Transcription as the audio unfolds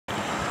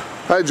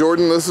Hi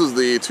Jordan, this is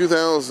the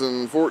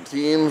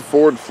 2014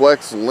 Ford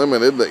Flex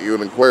Limited that you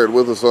had inquired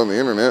with us on the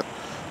internet.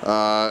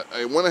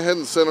 I went ahead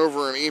and sent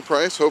over an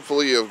e-price.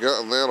 Hopefully you've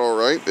gotten that all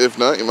right. If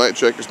not, you might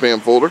check your spam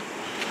folder.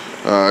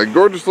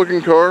 Gorgeous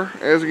looking car,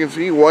 as you can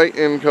see, white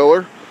in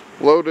color,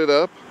 loaded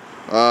up,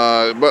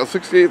 about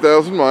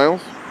 68,000 miles.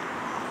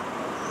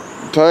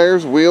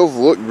 Tires, wheels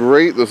look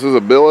great. This is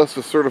a Bill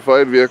Estes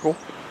certified vehicle.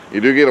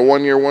 You do get a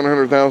 1-year,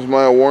 100,000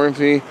 mile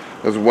warranty,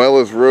 as well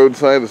as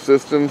roadside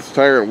assistance,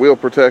 tire and wheel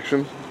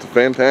protection. It's a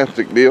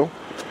fantastic deal.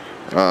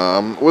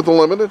 With the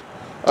Limited,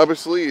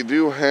 obviously you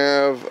do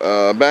have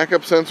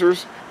backup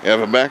sensors, you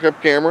have a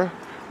backup camera.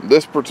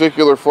 This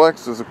particular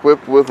Flex is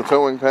equipped with a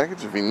towing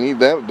package. If you need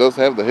that, it does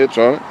have the hitch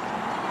on it.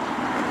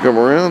 Come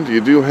around, you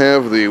do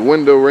have the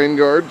window rain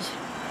guards,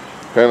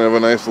 kind of a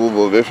nice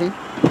little addition.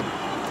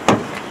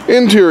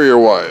 Interior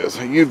wise,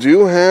 you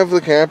do have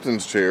the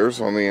captain's chairs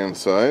on the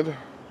inside.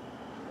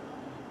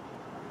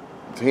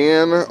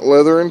 Tan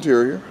leather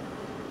interior.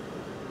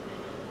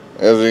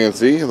 As you can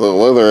see, the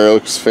leather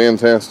looks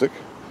fantastic.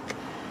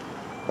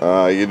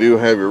 You do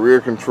have your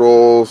rear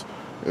controls.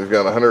 You've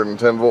got a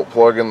 110 volt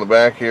plug in the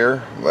back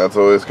here. That's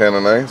always kind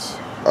of nice.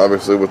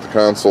 Obviously with the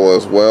console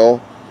as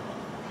well.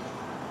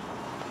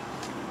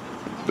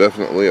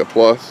 Definitely a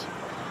plus.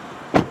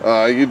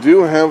 You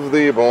do have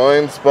the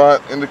blind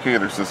spot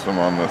indicator system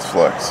on this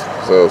Flex.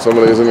 So if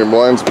somebody's in your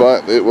blind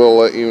spot, it will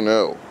let you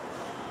know.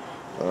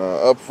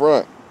 Up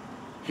front,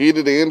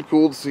 heated and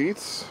cooled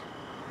seats.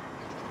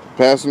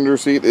 Passenger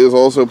seat is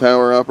also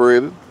power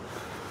operated.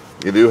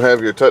 You do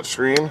have your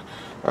touchscreen,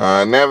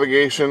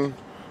 navigation,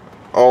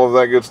 all of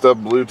that good stuff,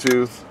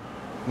 Bluetooth.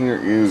 Here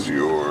is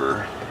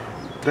your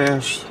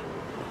dash.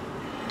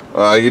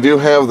 You do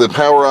have the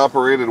power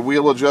operated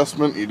wheel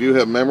adjustment. You do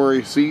have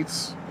memory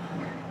seats.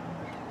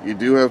 You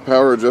do have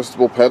power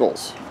adjustable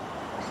pedals.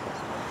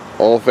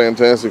 All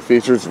fantastic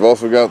features. You've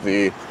also got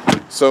the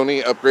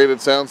Sony upgraded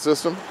sound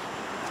system.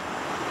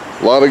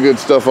 A lot of good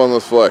stuff on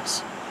this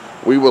Flex.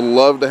 We would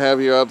love to have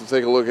you out to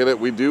take a look at it.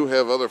 We do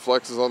have other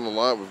Flexes on the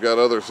lot. We've got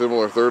other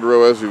similar third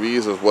row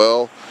SUVs as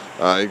well.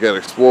 You've got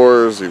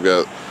Explorers, you've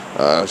got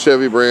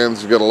Chevy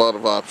brands, you've got a lot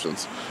of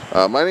options.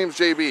 My name's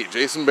JB,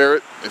 Jason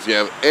Barrett. If you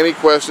have any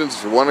questions,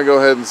 if you want to go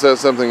ahead and set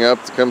something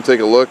up to come take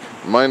a look,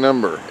 my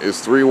number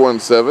is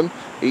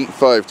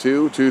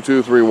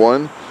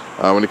 317-852-2231.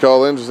 When you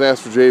call in, just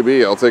ask for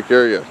JB. I'll take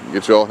care of you,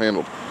 get you all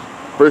handled.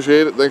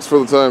 Appreciate it. Thanks for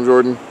the time,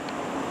 Jordan.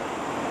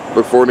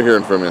 Look forward to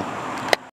hearing from you.